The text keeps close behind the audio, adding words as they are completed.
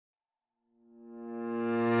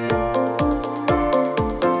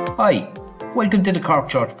Hi, welcome to the Cork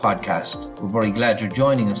Church Podcast. We're very glad you're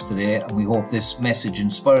joining us today, and we hope this message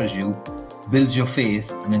inspires you, builds your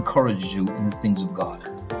faith, and encourages you in the things of God.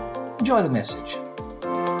 Enjoy the message.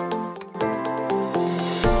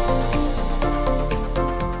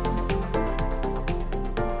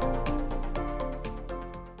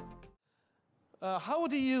 How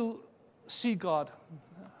do you see God?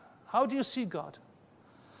 How do you see God?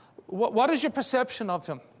 What is your perception of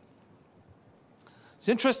Him? It's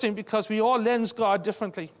interesting because we all lens God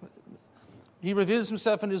differently. He reveals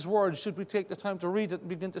Himself in His Word. Should we take the time to read it and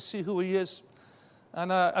begin to see who He is?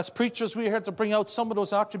 And as preachers, we're here to bring out some of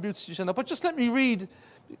those attributes. But just let me read.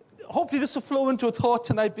 Hopefully this will flow into a thought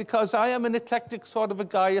tonight, because I am an eclectic sort of a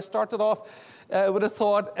guy. I started off with a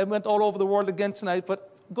thought and went all over the world again tonight.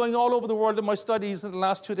 But going all over the world in my studies in the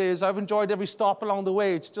last 2 days, I've enjoyed every stop along the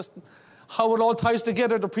way. It's just how it all ties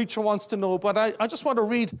together, the preacher wants to know. But I just want to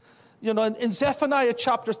read, in Zephaniah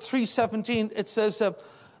chapter 3:17, it says,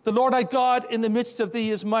 the Lord thy God in the midst of thee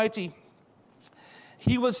is mighty.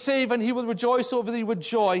 He will save and He will rejoice over thee with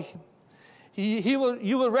joy.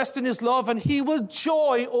 You will rest in His love, and He will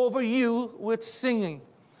joy over you with singing.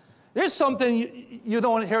 There's something you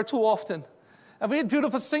don't hear too often. And we had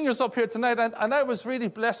beautiful singers up here tonight, and I was really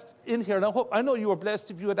blessed in here. And I know you were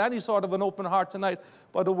blessed if you had any sort of an open heart tonight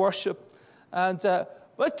by the worship.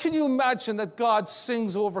 But can you imagine that God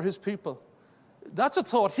sings over His people? That's a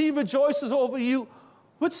thought. He rejoices over you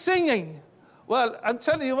with singing. Well, I'm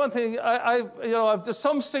telling you one thing. There's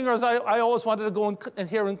some singers I always wanted to go and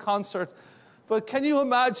hear in concert. But can you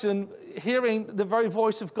imagine hearing the very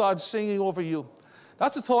voice of God singing over you?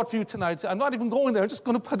 That's a thought for you tonight. I'm not even going there. I'm just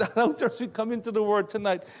going to put that out there as we come into the Word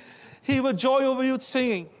tonight. He will joy over you with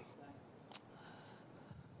singing.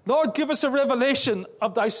 Lord, give us a revelation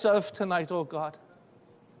of Thyself tonight, O God.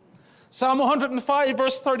 Psalm 105,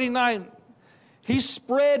 verse 39. He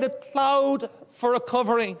spread a cloud for a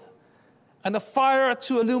covering and a fire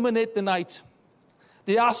to illuminate the night.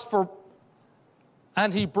 They asked for,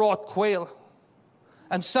 and He brought quail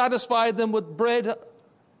and satisfied them with bread,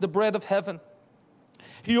 the bread of heaven.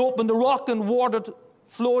 He opened the rock, and water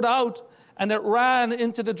flowed out, and it ran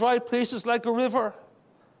into the dry places like a river.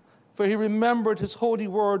 For He remembered His holy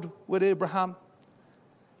word with Abraham.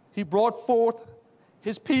 He brought forth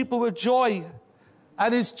His people with joy,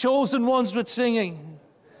 and His chosen ones with singing.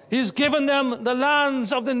 He's given them the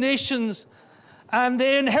lands of the nations, and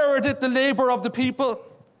they inherited the labor of the people,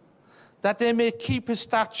 that they may keep His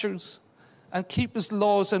statutes and keep His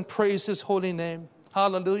laws and praise His holy name.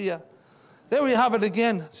 Hallelujah. There we have it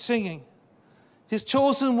again, singing. His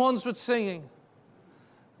chosen ones with singing.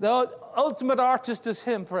 The ultimate artist is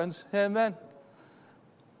Him, friends. Amen.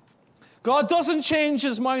 God doesn't change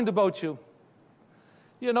His mind about you.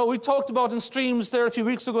 We talked about in Streams there a few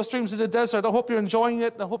weeks ago, Streams in the Desert. I hope you're enjoying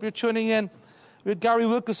it. I hope you're tuning in. We had Gary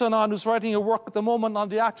Wilkerson on, who's writing a work at the moment on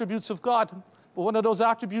the attributes of God. But one of those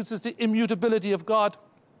attributes is the immutability of God.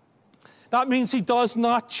 That means He does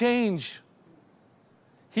not change.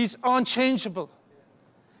 He's unchangeable.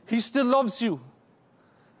 He still loves you.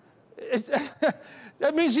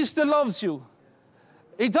 That means He still loves you.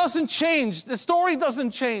 He doesn't change. The story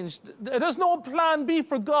doesn't change. There's no plan B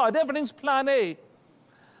for God. Everything's plan A.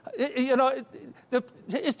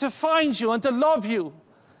 It's to find you and to love you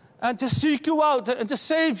and to seek you out and to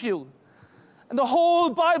save you. And the whole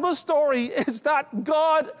Bible story is that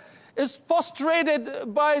God is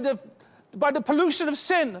frustrated by the pollution of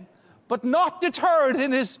sin, but not deterred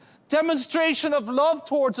in His demonstration of love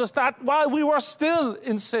towards us, that while we were still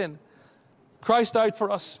in sin, Christ died for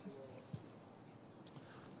us.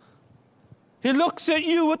 He looks at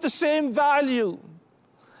you with the same value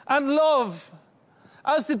and love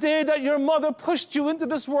as the day that your mother pushed you into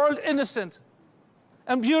this world innocent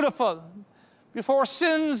and beautiful, before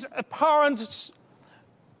sin's apparent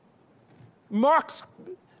marks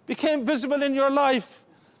became visible in your life.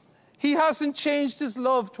 He hasn't changed His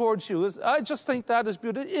love towards you. I just think that is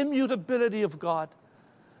beautiful. The immutability of God.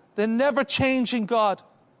 The never-changing God.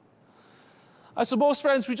 I suppose,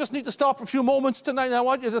 friends, we just need to stop for a few moments tonight, and I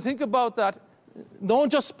want you to think about that.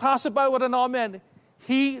 Don't just pass it by with an amen.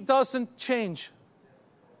 He doesn't change.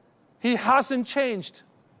 He hasn't changed.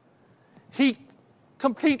 He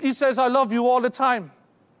completely says, I love you all the time.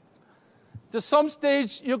 To some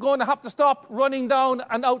stage, you're going to have to stop running down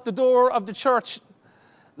and out the door of the church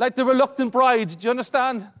like the reluctant bride. Do you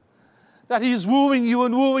understand? That He's wooing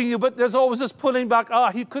you, but there's always this pulling back.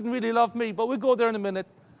 He couldn't really love me. But we'll go there in a minute.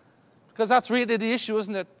 Because that's really the issue,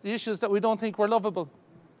 isn't it? The issue is that we don't think we're lovable.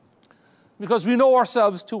 Because we know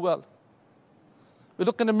ourselves too well. We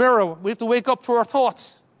look in the mirror. We have to wake up to our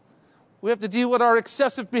thoughts. We have to deal with our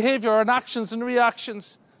excessive behavior and actions and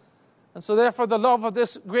reactions. And so therefore the love of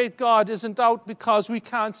this great God isn't out because we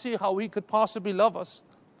can't see how he could possibly love us.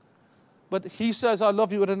 But he says, I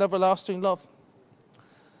love you with an everlasting love.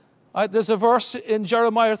 There's a verse in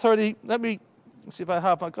Jeremiah 30. Let me see if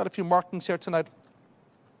I've got a few markings here tonight.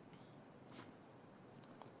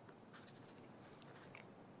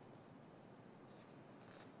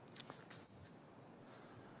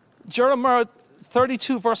 Jeremiah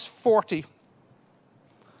 32, verse 40.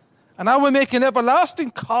 And I will make an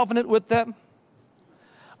everlasting covenant with them.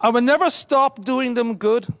 I will never stop doing them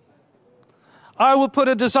good. I will put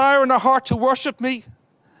a desire in their heart to worship me,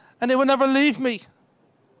 and they will never leave me.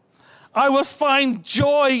 I will find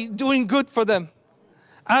joy doing good for them,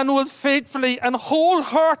 and will faithfully and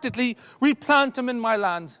wholeheartedly replant them in my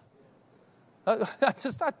land.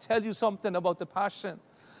 Does that tell you something about the passion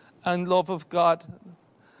and love of God?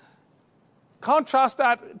 Contrast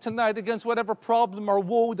that tonight against whatever problem or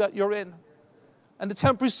woe that you're in, and the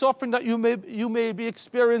temporary suffering that you may be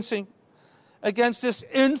experiencing, against this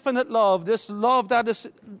infinite love, this love that is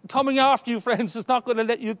coming after you, friends, is not going to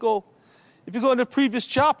let you go. If you go in the previous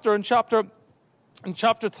chapter, in chapter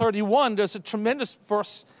 31, there's a tremendous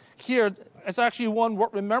verse here. It's actually one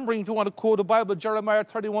worth remembering if you want to quote the Bible, Jeremiah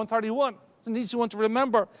 31:31. It's an easy one to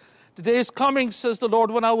remember. The day is coming, says the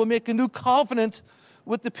Lord, when I will make a new covenant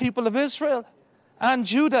with the people of Israel and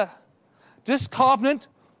Judah. This covenant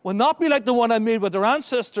will not be like the one I made with their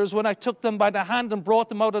ancestors when I took them by the hand and brought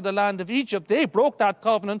them out of the land of Egypt. They broke that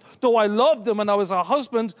covenant, though I loved them, and I was a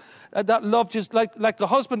husband that loved his, like a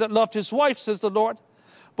husband that loved his wife, says the Lord.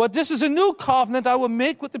 But this is a new covenant I will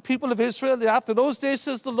make with the people of Israel. After those days,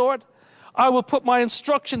 says the Lord, I will put my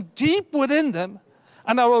instruction deep within them,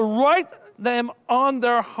 and I will write them on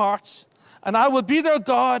their hearts. And I will be their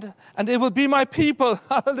God, and they will be my people.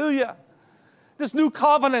 Hallelujah. This new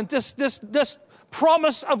covenant, this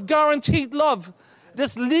promise of guaranteed love,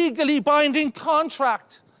 this legally binding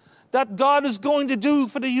contract that God is going to do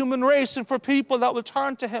for the human race and for people that will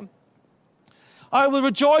turn to him. I will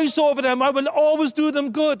rejoice over them. I will always do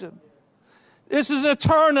them good. This is an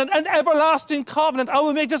eternal and everlasting covenant. I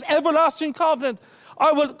will make this everlasting covenant.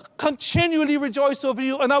 I will continually rejoice over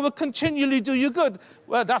you, and I will continually do you good.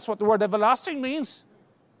 Well, that's what the word everlasting means.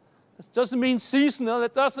 It doesn't mean seasonal.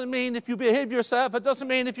 It doesn't mean if you behave yourself. It doesn't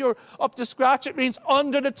mean if you're up to scratch. It means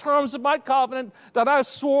under the terms of my covenant that I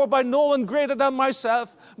swore by no one greater than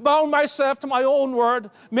myself, bound myself to my own word,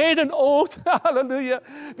 made an oath, hallelujah,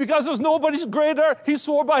 because there's nobody greater. He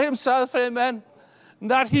swore by himself, amen,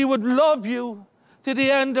 that he would love you to the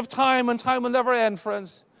end of time, and time will never end,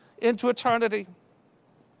 friends, into eternity.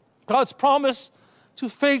 God's promise to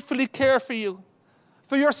faithfully care for you,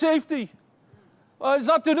 for your safety. Well, he's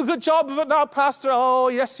not doing a good job of it now, Pastor. Oh,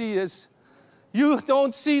 yes, he is. You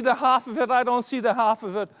don't see the half of it. I don't see the half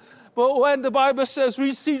of it. But when the Bible says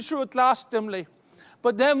we see through a glass dimly,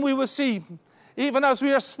 but then we will see, even as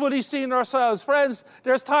we are fully seeing ourselves. Friends,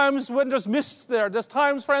 there's times when there's mists there. There's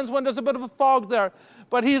times, friends, when there's a bit of a fog there.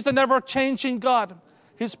 But he's the never-changing God.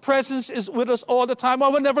 His presence is with us all the time. I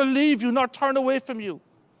will never leave you, nor turn away from you.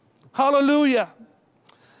 Hallelujah.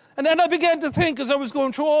 And then I began to think, as I was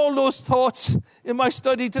going through all those thoughts in my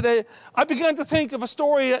study today, I began to think of a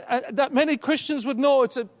story that many Christians would know.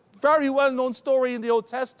 It's a very well-known story in the Old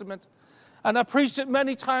Testament. And I preached it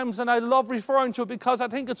many times, and I love referring to it because I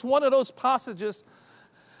think it's one of those passages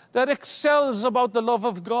that excels about the love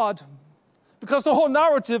of God. Because the whole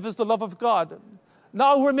narrative is the love of God.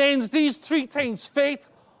 Now remains these three things: faith,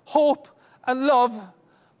 hope, and love.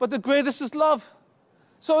 But the greatest is love.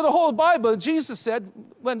 So the whole Bible, Jesus said,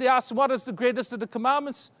 when they asked what is the greatest of the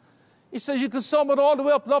commandments, he says you can sum it all the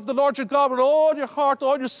way up. Love the Lord your God with all your heart,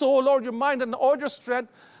 all your soul, all your mind, and all your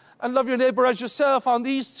strength, and love your neighbor as yourself. On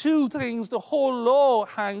these two things, the whole law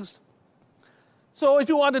hangs. So if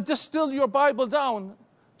you want to distill your Bible down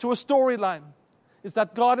to a storyline, is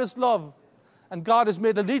that God is love, and God has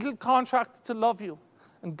made a legal contract to love you,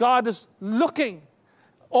 and God is looking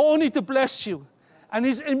only to bless you, and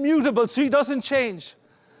he's immutable, so he doesn't change.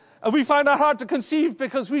 And we find that hard to conceive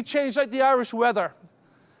because we change like the Irish weather.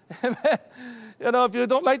 You know, if you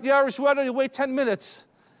don't like the Irish weather, you wait 10 minutes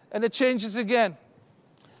and it changes again.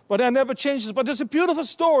 But it never changes. But there's a beautiful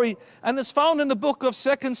story, and it's found in the book of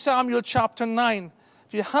 2 Samuel chapter 9.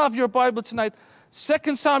 If you have your Bible tonight,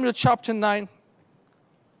 2 Samuel chapter 9.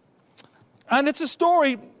 And it's a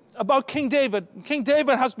story about King David. King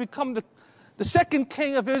David has become the second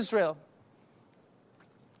king of Israel.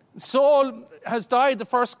 Saul has died, the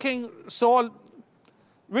first king. Saul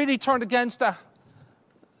really turned against the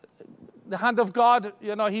hand of God.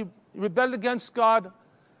 You know, he rebelled against God.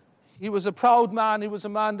 He was a proud man. He was a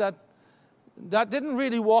man that that didn't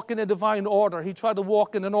really walk in a divine order. He tried to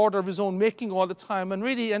walk in an order of his own making all the time and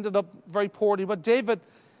really ended up very poorly. But David,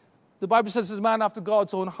 the Bible says, is a man after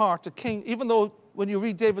God's own heart, a king. Even though when you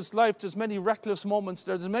read David's life, there's many reckless moments.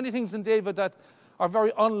 There's many things in David that are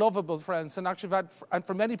very unlovable, friends, and actually and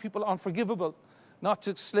for many people unforgivable. Not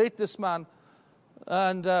to slate this man,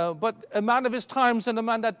 but a man of his times and a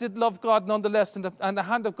man that did love God nonetheless, and the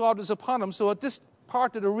hand of God was upon him. So at this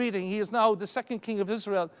part of the reading, he is now the second king of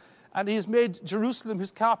Israel, and he has made Jerusalem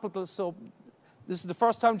his capital. So this is the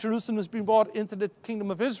first time Jerusalem has been brought into the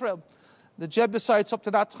kingdom of Israel. The Jebusites up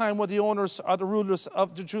to that time were the owners or the rulers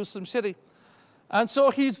of the Jerusalem city. And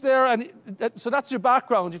so he's there, and so that's your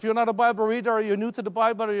background. If you're not a Bible reader, or you're new to the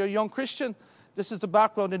Bible, or you're a young Christian, this is the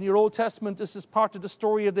background. In your Old Testament, this is part of the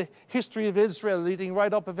story of the history of Israel, leading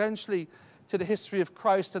right up eventually to the history of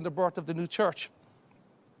Christ and the birth of the new church.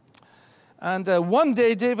 And one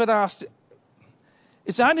day David asked,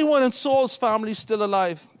 is anyone in Saul's family still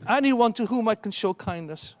alive? Anyone to whom I can show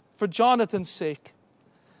kindness? For Jonathan's sake.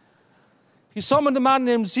 He summoned a man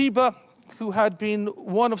named Ziba, who had been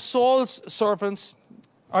one of Saul's servants.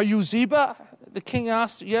 Are you Ziba? The king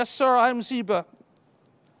asked. Yes, sir, I'm Ziba,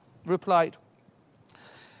 replied.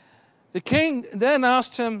 The king then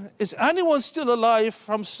asked him, is anyone still alive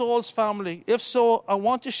from Saul's family? If so, I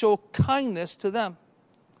want to show kindness to them.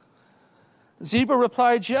 Ziba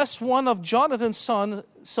replied, yes, one of Jonathan's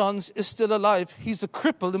sons is still alive. He's a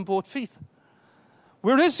cripple in both feet.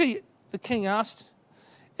 Where is he? The king asked.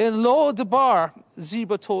 In Lo-debar,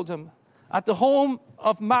 Ziba told him, at the home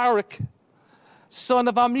of Marek, son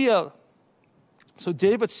of Amiel. So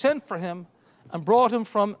David sent for him and brought him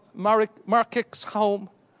from Mark's home.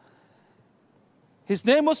 His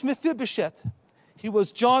name was Mephibosheth. He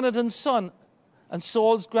was Jonathan's son and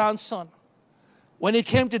Saul's grandson. When he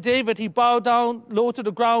came to David, he bowed down low to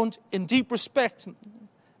the ground in deep respect.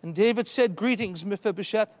 And David said, greetings,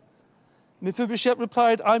 Mephibosheth. Mephibosheth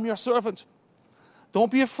replied, I'm your servant.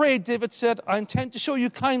 Don't be afraid, David said. I intend to show you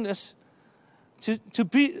kindness I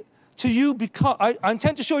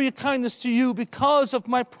intend to show you kindness to you because of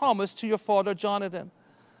my promise to your father Jonathan.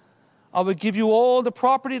 I will give you all the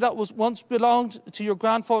property that was once belonged to your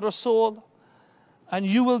grandfather Saul, and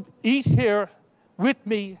you will eat here with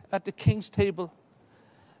me at the king's table.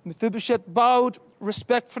 Mephibosheth bowed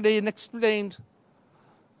respectfully and explained,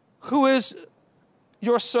 who is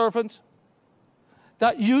your servant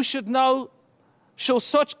that you should now show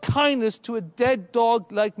such kindness to a dead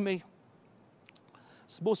dog like me?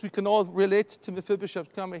 I suppose we can all relate to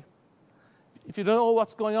Mephibosheth, can we? If you don't know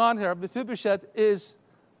what's going on here, Mephibosheth is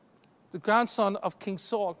the grandson of King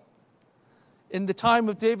Saul. In the time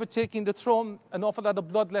of David taking the throne, an awful lot of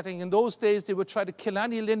bloodletting. In those days, they would try to kill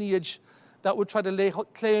any lineage that would try to lay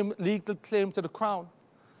legal claim to the crown.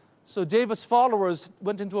 So David's followers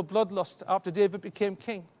went into a bloodlust after David became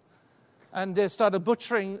king. And they started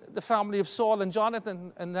butchering the family of Saul and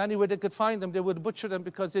Jonathan. And any way they could find them, they would butcher them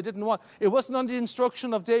because they didn't want. It wasn't on the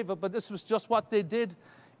instruction of David, but this was just what they did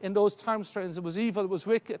in those time frames. It was evil, it was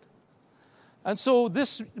wicked. And so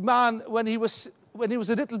this man, when he was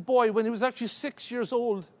a little boy, when he was actually 6 years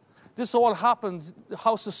old, this all happened. The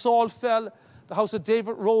house of Saul fell, the house of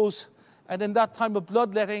David rose, and in that time of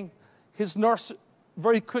bloodletting, his nurse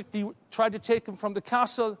very quickly tried to take him from the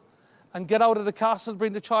castle and get out of the castle,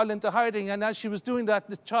 bring the child into hiding. And as she was doing that,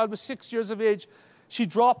 the child was 6 years of age. She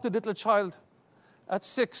dropped the little child at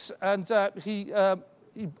 6, and the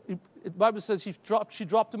Bible says she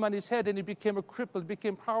dropped him on his head, and he became a cripple,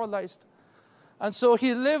 became paralyzed. And so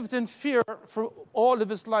he lived in fear for all of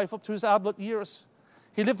his life up to his adult years.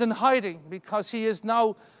 He lived in hiding because he is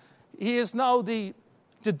now the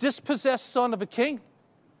dispossessed son of a king.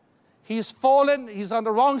 He's fallen. He's on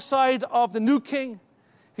the wrong side of the new king.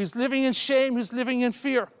 He's living in shame. He's living in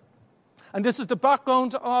fear. And this is the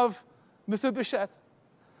background of Mephibosheth.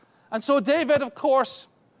 And so David, of course,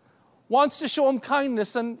 wants to show him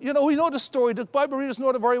kindness. And, we know the story. The Bible readers know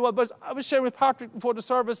it very well. But I was sharing with Patrick before the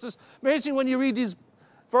service. It's amazing when you read these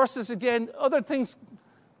verses again. Other things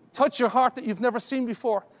touch your heart that you've never seen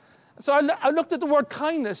before. So I looked at the word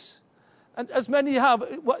kindness. And as many have,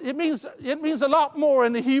 it means a lot more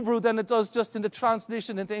in the Hebrew than it does just in the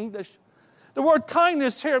translation into English. The word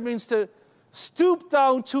kindness here means to stoop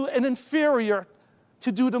down to an inferior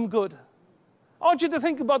to do them good. I want you to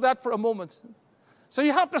think about that for a moment. So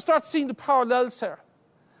you have to start seeing the parallels here.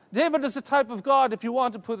 David is the type of God, if you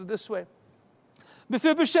want to put it this way.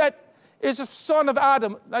 Mephibosheth is a son of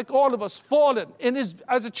Adam, like all of us, fallen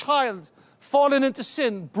as a child, fallen into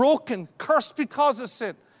sin, broken, cursed because of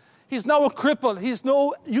sin. He's now a cripple. He's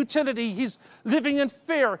no utility. He's living in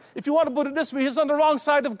fear. If you want to put it this way, he's on the wrong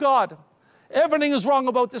side of God. Everything is wrong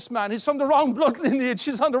about this man. He's from the wrong blood lineage.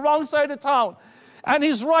 He's on the wrong side of town. And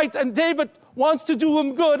he's right, and David wants to do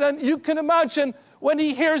him good. And you can imagine when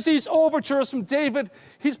he hears these overtures from David,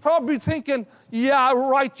 he's probably thinking, yeah,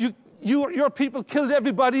 right, your people killed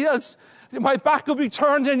everybody else. My back will be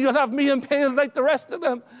turned and you'll have me impaled like the rest of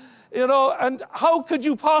them. You know, and how could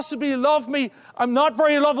you possibly love me? I'm not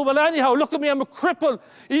very lovable anyhow. Look at me, I'm a cripple.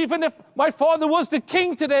 Even if my father was the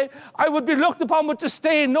king today, I would be looked upon with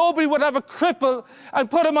disdain. Nobody would have a cripple and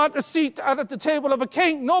put him on the seat at the table of a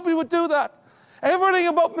king. Nobody would do that. Everything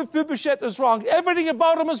about Mephibosheth is wrong. Everything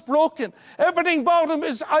about him is broken. Everything about him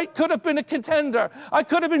is, I could have been a contender. I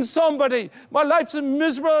could have been somebody. My life's a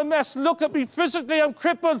miserable mess. Look at me. Physically, I'm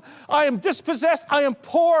crippled. I am dispossessed. I am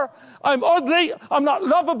poor. I'm ugly. I'm not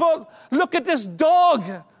lovable. Look at this dog.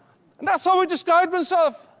 And that's how he described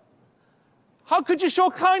himself. How could you show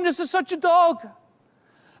kindness to such a dog?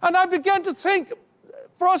 And I began to think,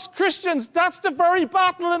 for us Christians, that's the very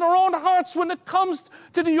battle in our own hearts when it comes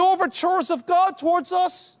to the overtures of God towards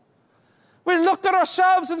us. We look at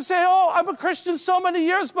ourselves and say, oh, I'm a Christian so many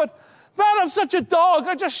years, but man, I'm such a dog.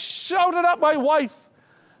 I just shouted at my wife.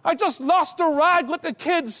 I just lost a rag with the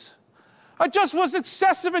kids. I just was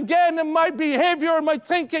excessive again in my behavior and my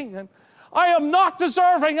thinking. And I am not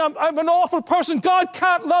deserving. I'm an awful person. God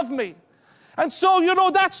can't love me. And so, you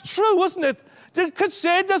know, that's true, isn't it? You could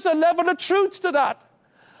say there's a level of truth to that.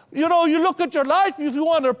 You know, you look at your life, if you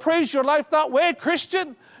want to appraise your life that way,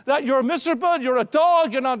 Christian, that you're miserable, you're a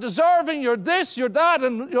dog, you're not deserving, you're this, you're that,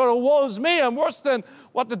 and you're a woe is me, I'm worse than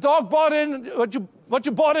what the dog bought in, what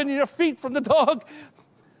you bought in your feet from the dog.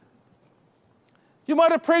 You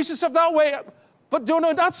might appraise yourself that way, but you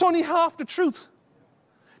know, that's only half the truth.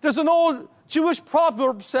 There's an old Jewish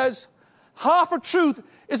proverb says, half a truth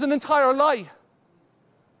is an entire lie.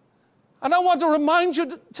 And I want to remind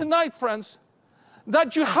you tonight, friends,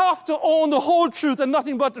 that you have to own the whole truth and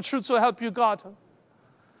nothing but the truth, so help you God.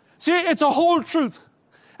 See, it's a whole truth.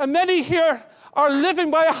 And many here are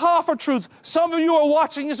living by a half a truth. Some of you are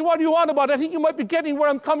watching. You say, what do you want about it? I think you might be getting where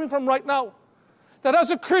I'm coming from right now. That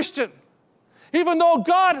as a Christian, even though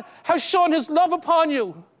God has shown his love upon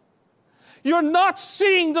you, you're not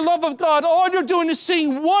seeing the love of God. All you're doing is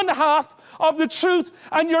seeing one half of the truth,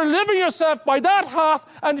 and you're living yourself by that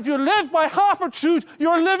half. And if you live by half a truth,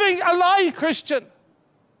 you're living a lie, Christian.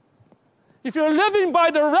 If you're living by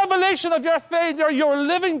the revelation of your failure, you're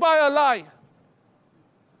living by a lie.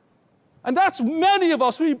 And that's many of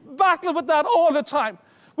us. We battle with that all the time.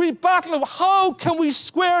 We battle with how can we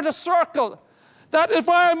square the circle? That if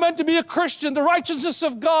I am meant to be a Christian, the righteousness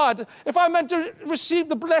of God, if I'm meant to receive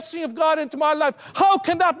the blessing of God into my life, how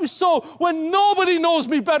can that be so when nobody knows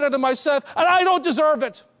me better than myself and I don't deserve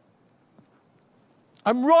it?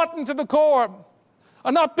 I'm rotten to the core.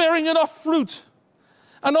 I'm not bearing enough fruit.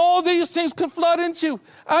 And all these things can flood into you.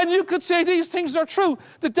 And you could say these things are true.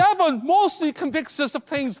 The devil mostly convicts us of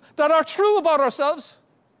things that are true about ourselves.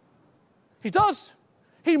 He does.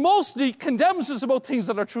 He mostly condemns us about things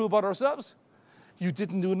that are true about ourselves. You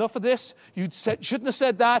didn't do enough of this. You shouldn't have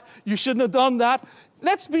said that. You shouldn't have done that.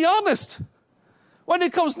 Let's be honest. When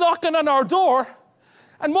he comes knocking on our door,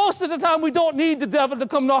 and most of the time we don't need the devil to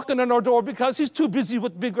come knocking on our door because he's too busy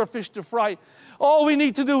with bigger fish to fry. All we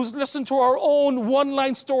need to do is listen to our own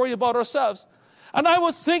one-line story about ourselves. And I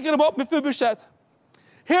was thinking about Mephibosheth.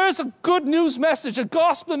 Here's a good news message. A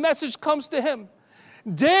gospel message comes to him.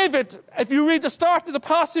 David, if you read the start of the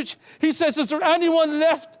passage, he says, is there anyone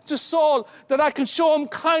left to Saul that I can show him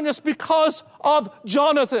kindness because of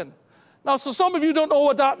Jonathan? Now, so some of you don't know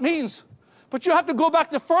what that means, but you have to go back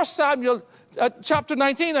to 1 Samuel chapter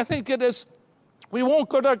 19, I think it is. We won't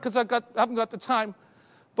go there because I haven't got the time.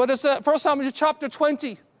 But it's 1 Samuel chapter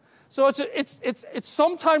 20. So it's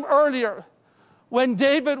sometime earlier when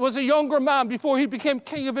David was a younger man before he became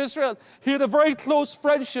king of Israel. He had a very close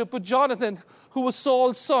friendship with Jonathan, who was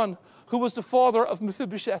Saul's son, who was the father of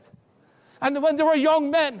Mephibosheth. And when they were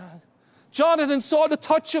young men, Jonathan saw the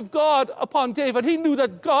touch of God upon David. He knew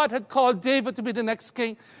that God had called David to be the next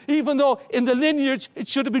king, even though in the lineage it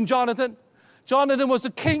should have been Jonathan. Jonathan was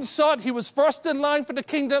the king's son. He was first in line for the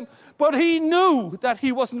kingdom, but he knew that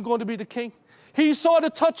he wasn't going to be the king. He saw the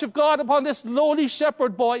touch of God upon this lowly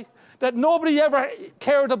shepherd boy that nobody ever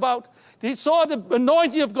cared about. He saw the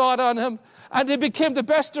anointing of God on him, and they became the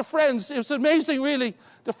best of friends. It was amazing, really.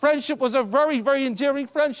 The friendship was a very, very endearing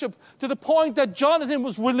friendship, to the point that Jonathan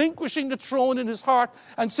was relinquishing the throne in his heart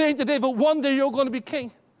and saying to David, one day you're going to be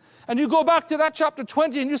king. And you go back to that chapter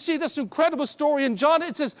 20 and you see this incredible story. And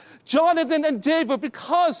it says, Jonathan and David,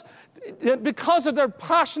 because of their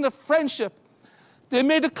passionate friendship, they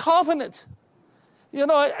made a covenant. You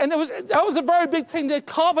know, and that was a very big thing. They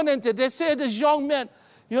covenanted. They said as young men,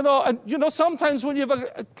 you know, and you know, sometimes when you have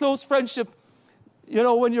a close friendship, you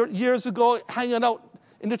know, when you're years ago hanging out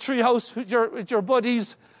in the treehouse with your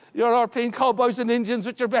buddies, you're playing cowboys and Indians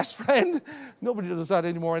with your best friend. Nobody does that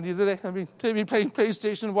anymore, do they? I mean, maybe playing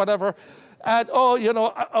PlayStation, whatever. And, you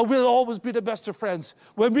know, we'll always be the best of friends.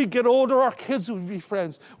 When we get older, our kids will be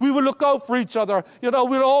friends. We will look out for each other. You know,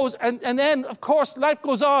 we'll always, and then, of course, life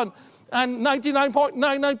goes on. And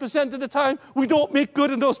 99.99% of the time, we don't make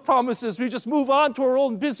good on those promises. We just move on to our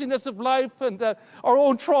own busyness of life and our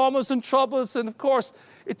own traumas and troubles. And, of course,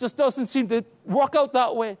 it just doesn't seem to work out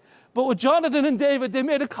that way. But with Jonathan and David, they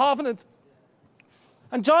made a covenant.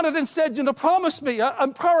 And Jonathan said, you know, promise me.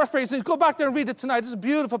 I'm paraphrasing. Go back there and read it tonight. It's a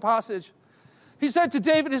beautiful passage. He said to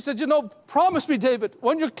David, he said, you know, promise me, David,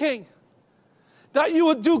 when you're king, that you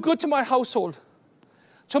would do good to my household,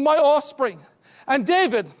 to my offspring. And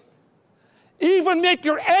David, even make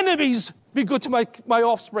your enemies be good to my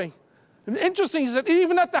offspring. And interesting is that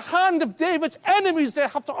even at the hand of David's enemies, they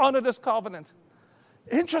have to honor this covenant.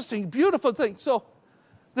 Interesting, beautiful thing. So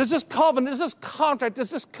there's this covenant, there's this contract,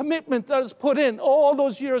 there's this commitment that is put in all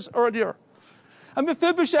those years earlier. And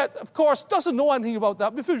Mephibosheth, of course, doesn't know anything about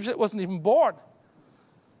that. Mephibosheth wasn't even born.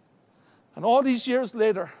 And all these years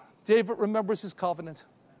later, David remembers his covenant.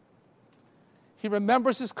 He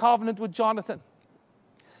remembers his covenant with Jonathan.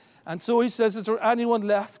 And so he says, is there anyone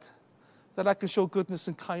left that I can show goodness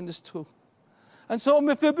and kindness to? And so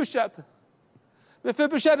Mephibosheth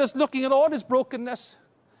is looking at all his brokenness.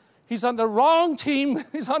 He's on the wrong team.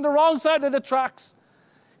 He's on the wrong side of the tracks.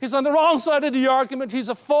 He's on the wrong side of the argument. He's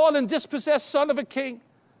a fallen, dispossessed son of a king.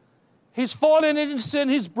 He's fallen in sin.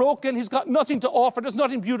 He's broken. He's got nothing to offer. There's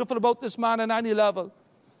nothing beautiful about this man on any level.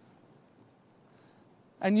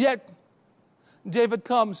 And yet, David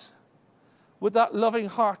comes with that loving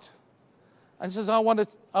heart and says, I want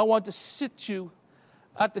to sit you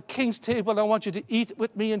at the king's table. I want you to eat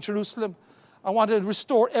with me in Jerusalem. I want to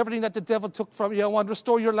restore everything that the devil took from you. I want to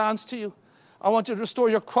restore your lands to you. I want you to restore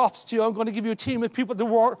your crops to you. I'm going to give you a team of people to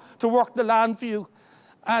work the land for you.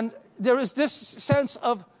 And there is this sense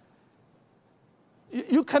of,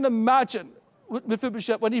 you can imagine with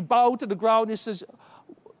Mephibosheth, when he bowed to the ground, he says,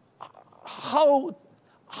 how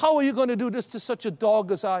are you going to do this to such a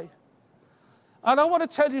dog as I? And I want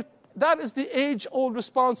to tell you, that is the age-old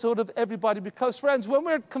responsibility of everybody. Because, friends, when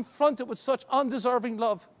we're confronted with such undeserving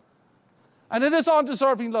love, and it is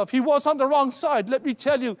undeserving love, he was on the wrong side. Let me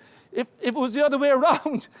tell you, if it was the other way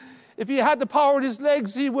around, if he had the power in his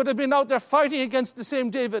legs, he would have been out there fighting against the same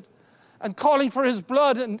David and calling for his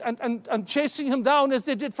blood and chasing him down as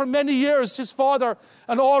they did for many years. His father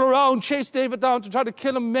and all around chased David down to try to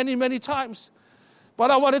kill him many, many times.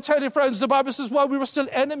 But I want to tell you, friends, the Bible says, while we were still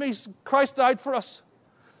enemies, Christ died for us.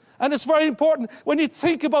 And it's very important when you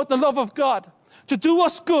think about the love of God to do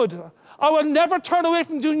us good. I will never turn away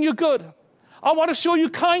from doing you good. I want to show you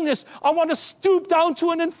kindness. I want to stoop down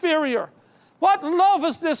to an inferior. What love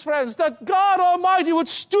is this, friends? That God Almighty would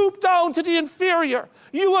stoop down to the inferior,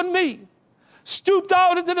 you and me. Stoop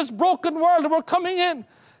down into this broken world, and we're coming in.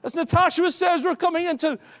 As Natasha says, we're coming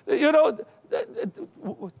into,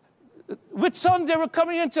 with Sunday, we're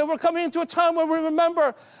coming into a time where we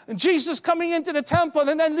remember Jesus coming into the temple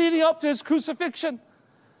and then leading up to his crucifixion.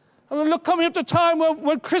 And we're coming up to a time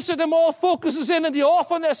when Christendom all focuses in on the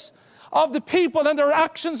awfulness of the people and their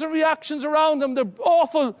actions and reactions around them, the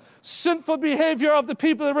awful, sinful behavior of the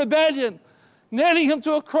people of rebellion, nailing him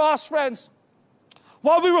to a cross, friends.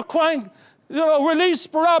 While we were crying, release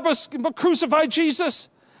Barabbas, but crucify Jesus.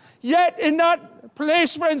 Yet in that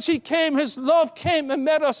place, friends, he came, his love came and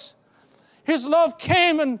met us. His love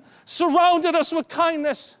came and surrounded us with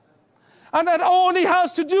kindness. And that only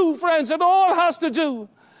has to do, friends, it all has to do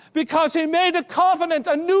because he made a covenant,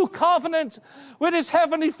 a new covenant with his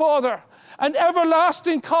heavenly Father, an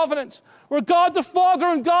everlasting covenant where God the Father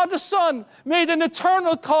and God the Son made an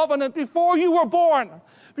eternal covenant before you were born.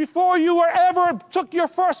 Before you were ever took your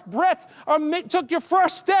first breath or took your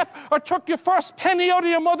first step or took your first penny out of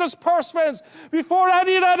your mother's purse, friends. Before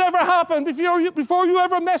any of that ever happened, before you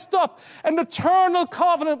ever messed up, an eternal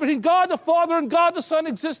covenant between God the Father and God the Son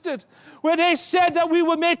existed, where they said that we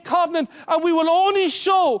will make covenant and we will only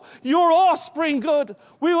show your offspring good.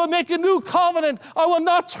 We will make a new covenant. I will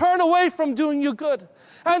not turn away from doing you good.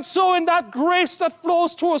 And so in that grace that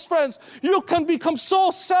flows to us, friends, you can become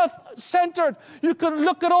so self-centered. You can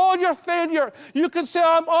look at all your failure. You can say,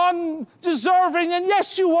 I'm undeserving, and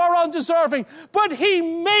yes, you are undeserving, but he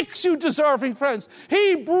makes you deserving, friends.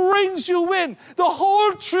 He brings you in. The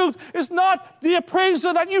whole truth is not the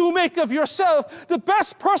appraisal that you make of yourself. The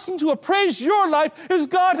best person to appraise your life is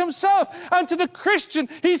God himself. And to the Christian,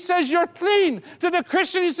 he says you're clean. To the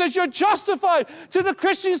Christian, he says you're justified. To the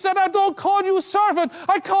Christian, he said, I don't call you a servant,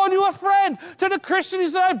 I call you a friend. To the Christian, he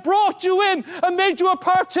said, I brought you in and made you a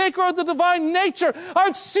partaker of the divine nature.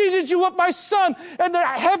 I've seated you with my Son in the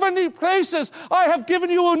heavenly places. I have given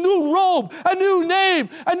you a new robe, a new name,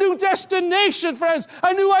 a new destination, friends,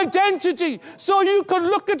 a new identity. So you can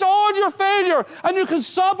look at all your failure and you can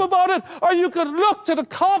sob about it, or you can look to the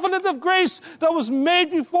covenant of grace that was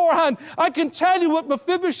made beforehand. I can tell you with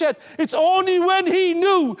Mephibosheth, it's only when he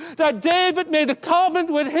knew that David made a covenant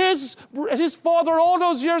with his father all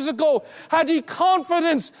those years ago, had he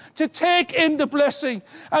confidence to take in the blessing.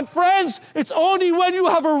 And friends, it's only when you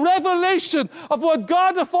have a revelation of what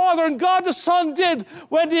God the Father and God the Son did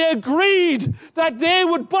when they agreed that they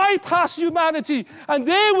would bypass humanity and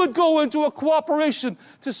they would go into a cooperation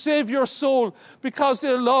to save your soul because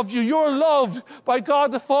they love you. You're loved by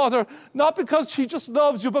God the Father, not because he just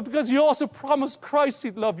loves you, but because he also promised Christ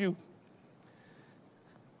he'd love you.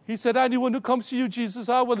 He said, anyone who comes to you, Jesus,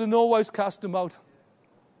 I will in no wise cast him out.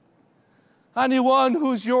 Anyone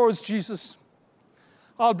who's yours, Jesus,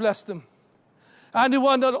 I'll bless them.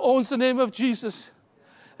 Anyone that owns the name of Jesus,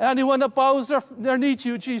 anyone that bows their knee to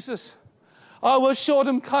you, Jesus, I will show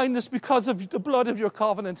them kindness because of the blood of your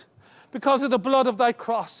covenant, because of the blood of thy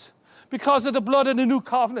cross, because of the blood of the new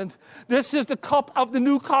covenant. This is the cup of the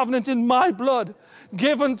new covenant in my blood,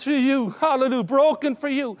 given to you, hallelujah, broken for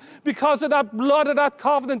you, because of that blood of that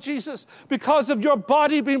covenant, Jesus, because of your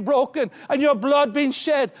body being broken and your blood being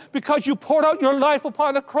shed, because you poured out your life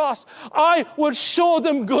upon a cross. I will show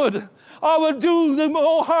them good. I will do them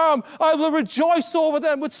no harm. I will rejoice over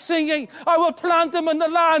them with singing. I will plant them in the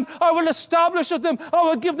land. I will establish them. I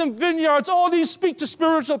will give them vineyards. All these speak to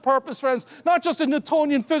spiritual purpose, friends, not just the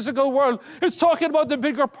Newtonian physical world. It's talking about the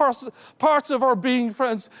bigger parts of our being,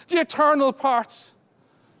 friends, the eternal parts,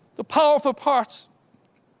 the powerful parts.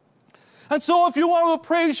 And so if you want to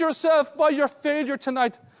praise yourself by your failure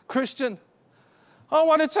tonight, Christian, I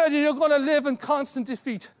want to tell you, you're going to live in constant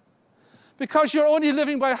defeat. Because you're only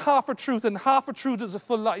living by half a truth, and half a truth is a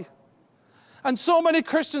full lie. And so many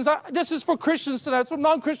Christians, this is for Christians tonight, it's for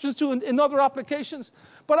non-Christians too in other applications.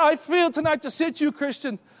 But I feel tonight to say to you,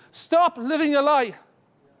 Christian, stop living a lie.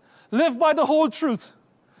 Live by the whole truth.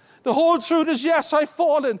 The whole truth is, yes, I've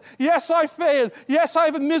fallen. Yes, I failed. Yes, I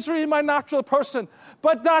have a misery in my natural person.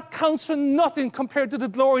 But that counts for nothing compared to the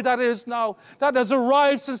glory that is now, that has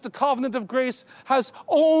arrived since the covenant of grace has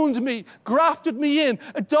owned me, grafted me in,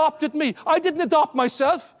 adopted me. I didn't adopt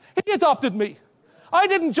myself. He adopted me. I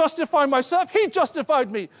didn't justify myself. He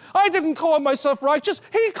justified me. I didn't call myself righteous.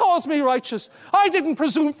 He calls me righteous. I didn't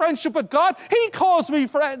presume friendship with God. He calls me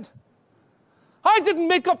friend. I didn't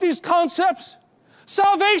make up these concepts.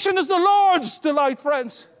 Salvation is the Lord's delight,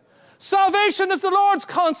 friends. Salvation is the Lord's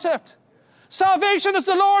concept. Salvation is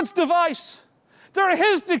the Lord's device. They're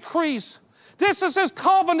his decrees. This is his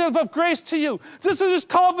covenant of grace to you. This is his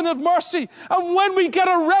covenant of mercy. And when we get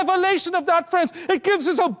a revelation of that, friends, it gives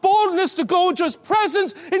us a boldness to go into his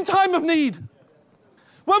presence in time of need.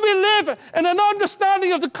 When we live in an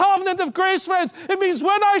understanding of the covenant of grace, friends, it means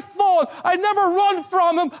when I fall, I never run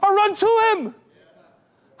from him, I run to him.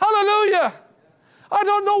 Hallelujah. I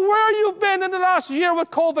don't know where you've been in the last year with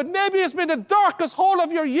COVID. Maybe it's been the darkest hole of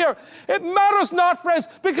your year. It matters not, friends,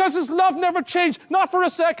 because his love never changed, not for a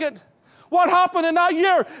second. What happened in that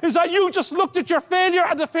year is that you just looked at your failure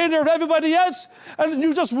and the failure of everybody else, and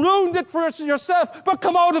you just ruined it for yourself. But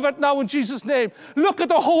come out of it now in Jesus' name. Look at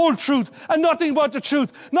the whole truth and nothing but the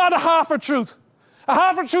truth, not a half a truth. A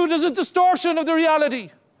half a truth is a distortion of the reality.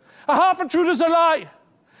 A half a truth is a lie.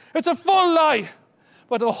 It's a full lie.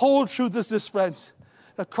 But the whole truth is this, friends,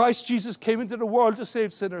 that Christ Jesus came into the world to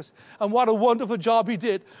save sinners. And what a wonderful job he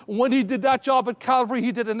did. When he did that job at Calvary,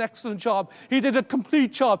 he did an excellent job. He did a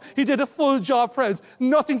complete job. He did a full job, friends.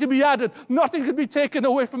 Nothing to be added. Nothing can be taken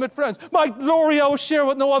away from it, friends. My glory I will share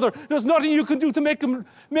with no other. There's nothing you can do to make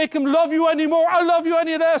him love you anymore. I love you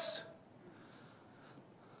any less.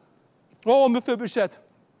 Oh, Mephibosheth.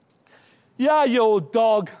 Yeah, you old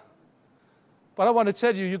dog. But I want to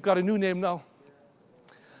tell you, you've got a new name now.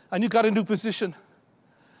 And you've got a new position.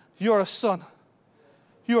 You're a son.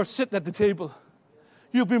 You are sitting at the table.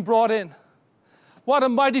 You've been brought in. What a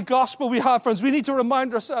mighty gospel we have, friends. We need to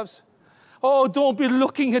remind ourselves. Oh, don't be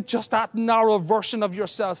looking at just that narrow version of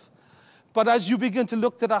yourself. But as you begin to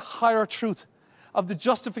look to that higher truth, of the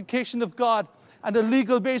justification of God and the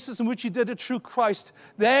legal basis in which he did it through Christ,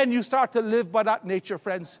 then you start to live by that nature,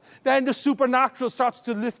 friends. Then the supernatural starts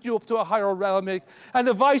to lift you up to a higher realm. And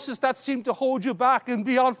the vices that seem to hold you back and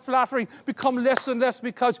be unflattering become less and less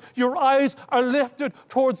because your eyes are lifted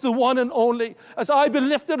towards the one and only. As I be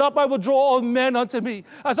lifted up, I will draw all men unto me.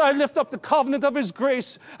 As I lift up the covenant of his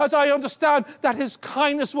grace, as I understand that his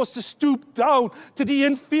kindness was to stoop down to the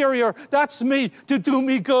inferior, that's me, to do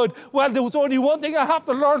me good. Well, there was only one thing I have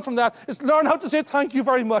to learn from that, is learn how to say thank you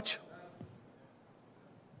very much.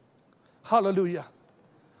 Hallelujah.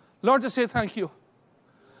 Learn to say thank you.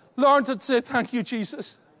 Learn to say thank you,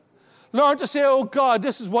 Jesus. Learn to say, oh God,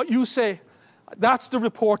 this is what you say. That's the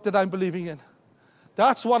report that I'm believing in.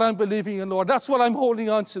 That's what I'm believing in, Lord. That's what I'm holding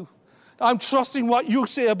on to. I'm trusting what you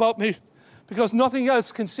say about me, because nothing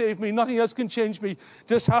else can save me. Nothing else can change me.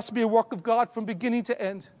 This has to be a work of God from beginning to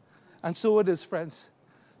end. And so it is, friends.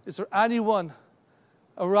 Is there anyone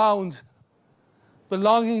around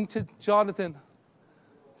belonging to Jonathan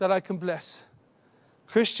that I can bless?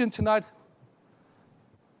 Christian, tonight,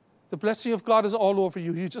 the blessing of God is all over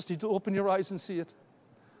you. You just need to open your eyes and see it.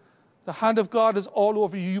 The hand of God is all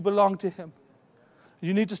over you. You belong to him.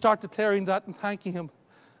 You need to start declaring that and thanking him.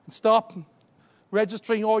 And stop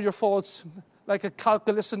registering all your faults like a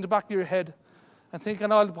calculus in the back of your head and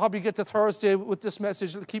thinking, I'll probably get to Thursday with this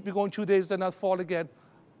message. It'll keep me going 2 days, then I'll fall again.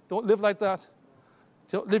 Don't live like that.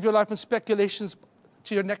 Don't live your life in speculations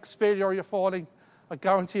to your next failure or your falling. I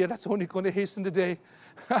guarantee you that's only going to hasten the day.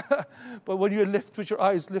 But when you lift with your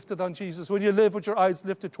eyes lifted on Jesus, when you live with your eyes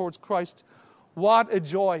lifted towards Christ, what a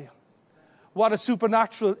joy. What a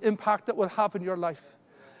supernatural impact that will have in your life.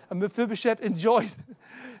 And Mephibosheth enjoyed,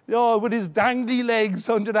 with his dangly legs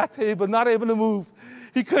under that table, not able to move.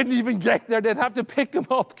 He couldn't even get there. They'd have to pick him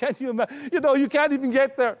up. Can you imagine? You can't even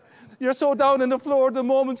get there. You're so down on the floor at the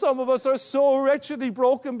moment. Some of us are so wretchedly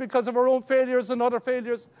broken because of our own failures and other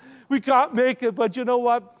failures. We can't make it, but you know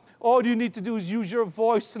what? All you need to do is use your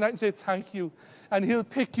voice tonight and say thank you. And he'll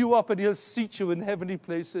pick you up and he'll seat you in heavenly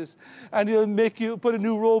places. And he'll make you put a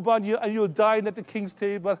new robe on you and you'll dine at the king's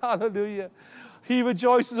table. Hallelujah. He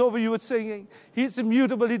rejoices over you with singing. He's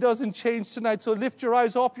immutable. He doesn't change tonight. So lift your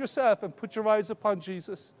eyes off yourself and put your eyes upon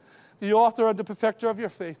Jesus, the author and the perfecter of your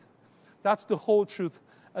faith. That's the whole truth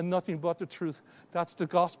and nothing but the truth. That's the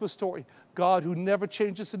gospel story. God who never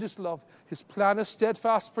changes in his love. His plan is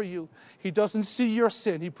steadfast for you. He doesn't see your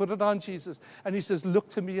sin. He put it on Jesus. And he says, look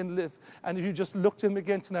to me and live. And if you just look to him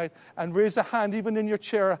again tonight and raise a hand even in your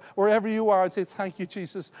chair, wherever you are, and say, thank you,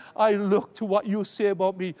 Jesus. I look to what you say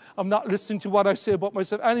about me. I'm not listening to what I say about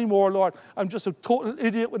myself anymore, Lord. I'm just a total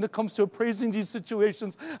idiot when it comes to appraising these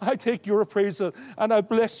situations. I take your appraisal and I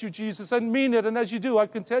bless you, Jesus, and mean it. And as you do, I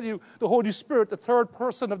can tell you, the Holy Spirit, the third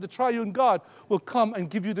person of the triune God, will come and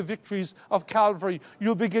give you the victories of Calvary.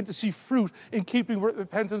 You'll begin to see fruit in keeping with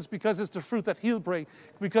repentance, because it's the fruit that he'll bring,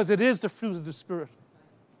 because it is the fruit of the Spirit.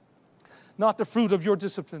 Not the fruit of your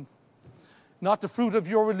discipline, not the fruit of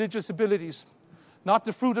your religious abilities, not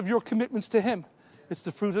the fruit of your commitments to him. It's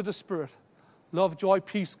the fruit of the Spirit. Love, joy,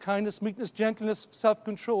 peace, kindness, meekness, gentleness,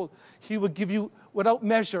 self-control. He will give you without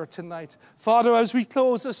measure tonight. Father, as we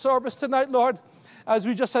close this service tonight, Lord, as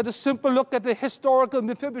we just had a simple look at the historical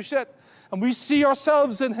Mephibosheth, and we see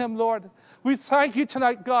ourselves in him, Lord, we thank you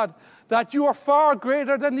tonight, God, that you are far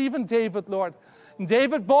greater than even David, Lord. And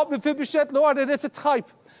David bought Mephibosheth, Lord, and it's a type.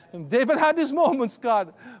 And David had his moments,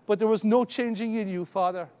 God, but there was no changing in you,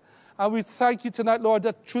 Father. And we thank you tonight, Lord,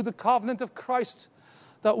 that through the covenant of Christ,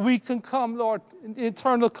 that we can come, Lord, in the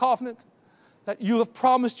eternal covenant, that you have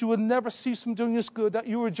promised you will never cease from doing us good, that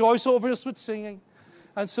you rejoice over us with singing.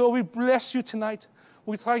 And so we bless you tonight.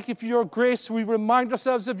 We thank you for your grace. We remind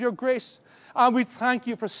ourselves of your grace. And we thank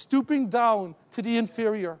you for stooping down to the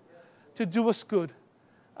inferior to do us good.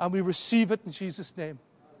 And we receive it in Jesus' name.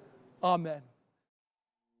 Amen.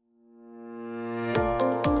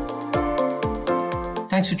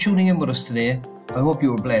 Thanks for tuning in with us today. I hope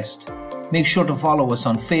you were blessed. Make sure to follow us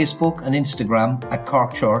on Facebook and Instagram at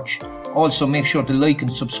Cork Church. Also, make sure to like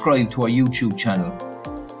and subscribe to our YouTube channel.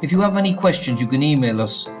 If you have any questions, you can email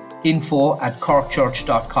us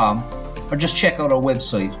info@corkchurch.com or just check out our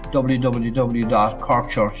website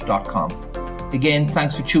www.corkchurch.com. Again,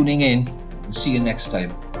 thanks for tuning in and see you next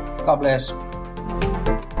time. God bless.